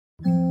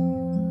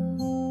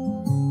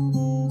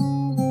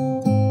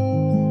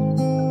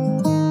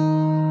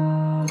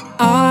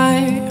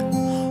I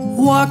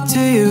walk to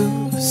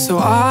you so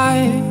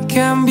I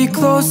can be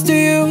close to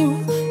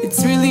you.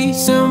 It's really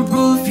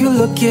simple if you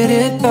look at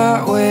it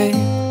that way.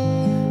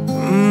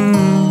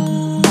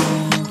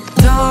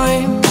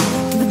 Time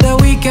that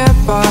we get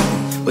by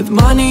with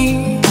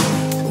money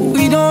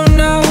we don't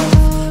know.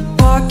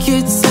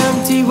 Pockets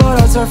empty but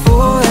hearts are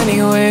full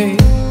anyway.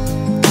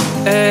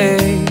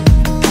 Hey.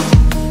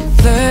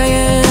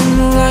 Playing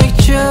like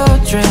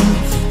children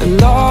and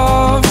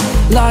love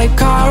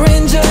like R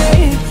and J.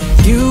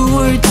 You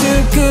were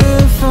too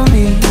good for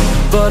me,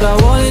 but I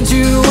wanted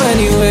you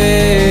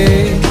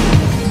anyway.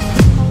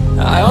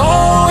 I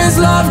always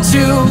loved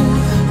you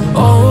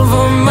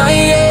over my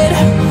head,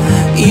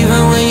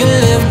 even when you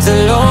lived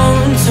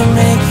alone to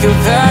make your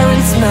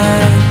parents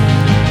mad.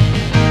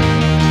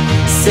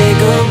 Say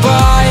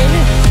goodbye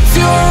to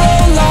your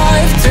old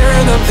life,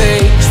 turn the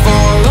page,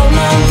 follow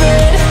my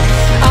bed.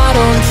 I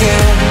don't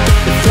care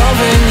if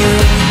loving you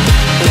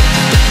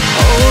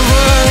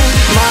over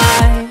my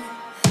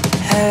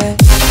head.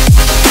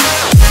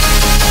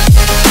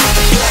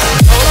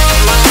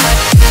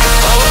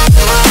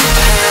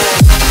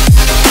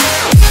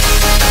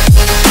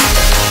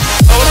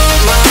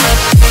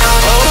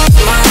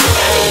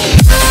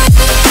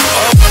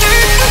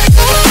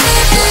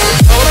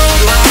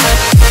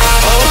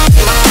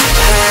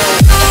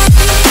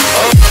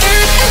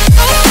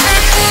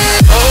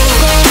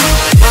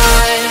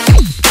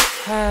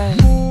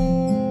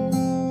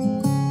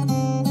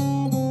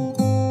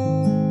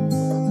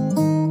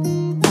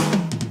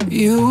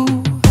 You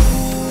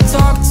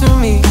talk to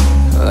me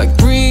like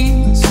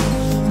breeze,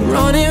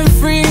 running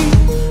free,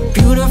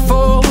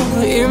 beautiful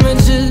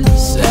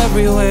images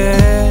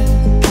everywhere.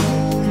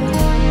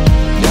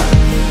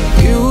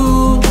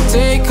 You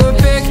take a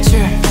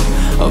picture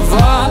of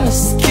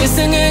us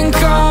kissing in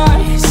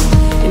cars,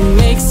 it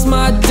makes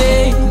my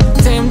day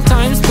 10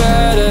 times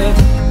better.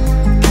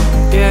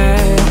 Yeah,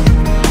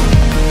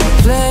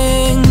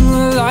 playing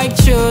like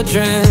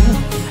children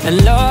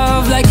and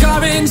love like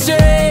orange.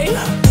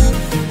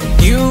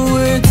 You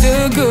were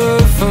too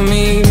good for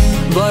me,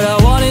 but I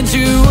wanted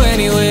you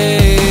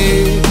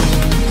anyway.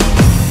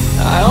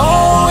 I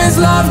always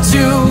loved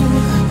you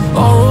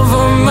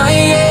over my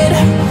head,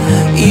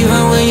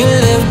 even when you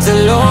lived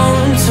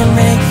alone to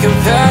make your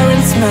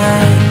parents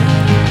mad.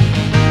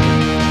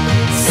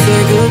 Say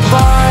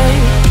goodbye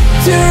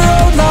to your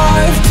old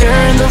life,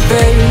 turn the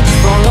page,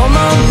 follow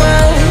my back.